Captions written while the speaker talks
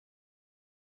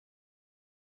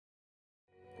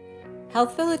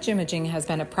Health Village Imaging has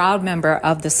been a proud member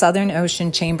of the Southern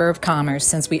Ocean Chamber of Commerce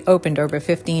since we opened over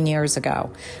 15 years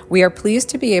ago. We are pleased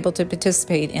to be able to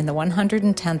participate in the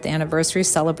 110th anniversary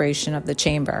celebration of the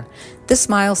Chamber. This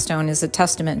milestone is a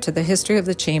testament to the history of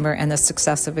the Chamber and the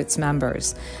success of its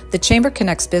members. The Chamber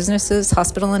connects businesses,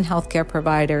 hospital and healthcare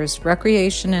providers,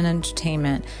 recreation and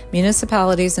entertainment,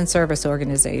 municipalities, and service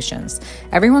organizations.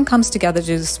 Everyone comes together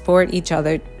to support each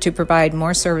other to provide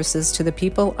more services to the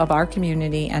people of our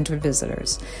community and to visitors.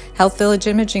 Health Village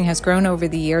Imaging has grown over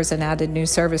the years and added new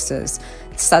services.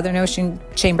 Southern Ocean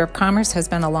Chamber of Commerce has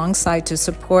been alongside to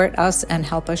support us and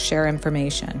help us share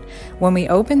information. When we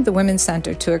opened the Women's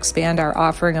Center to expand our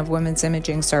offering of women's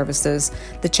imaging services,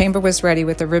 the Chamber was ready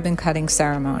with a ribbon-cutting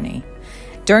ceremony.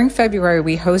 During February,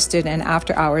 we hosted an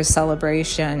after-hours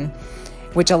celebration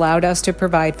which allowed us to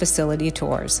provide facility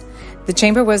tours. The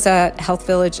Chamber was at Health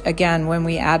Village again when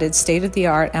we added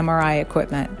state-of-the-art MRI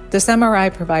equipment. This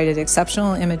MRI provided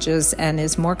exceptional images and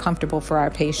is more comfortable for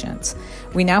our patients.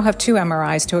 We now have 2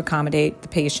 MRIs to accommodate the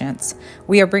patients.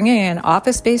 We are bringing an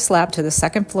office-based lab to the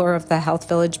second floor of the Health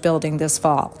Village building this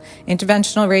fall.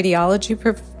 Interventional radiology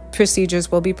procedures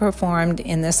will be performed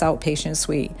in this outpatient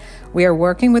suite. We are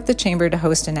working with the Chamber to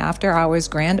host an after-hours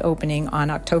grand opening on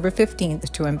October 15th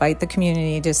to invite the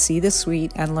community to see the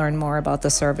suite and learn more about the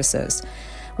services.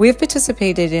 We have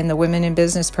participated in the Women in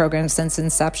Business program since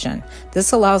inception.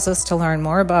 This allows us to learn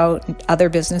more about other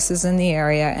businesses in the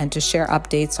area and to share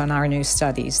updates on our new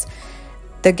studies.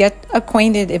 The Get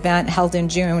Acquainted event held in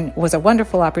June was a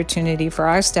wonderful opportunity for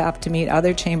our staff to meet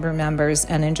other Chamber members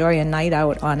and enjoy a night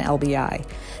out on LBI.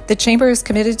 The Chamber is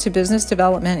committed to business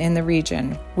development in the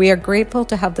region. We are grateful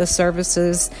to have the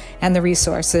services and the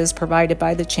resources provided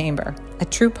by the Chamber, a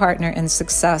true partner in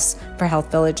success for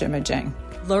Health Village Imaging.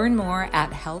 Learn more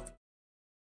at Health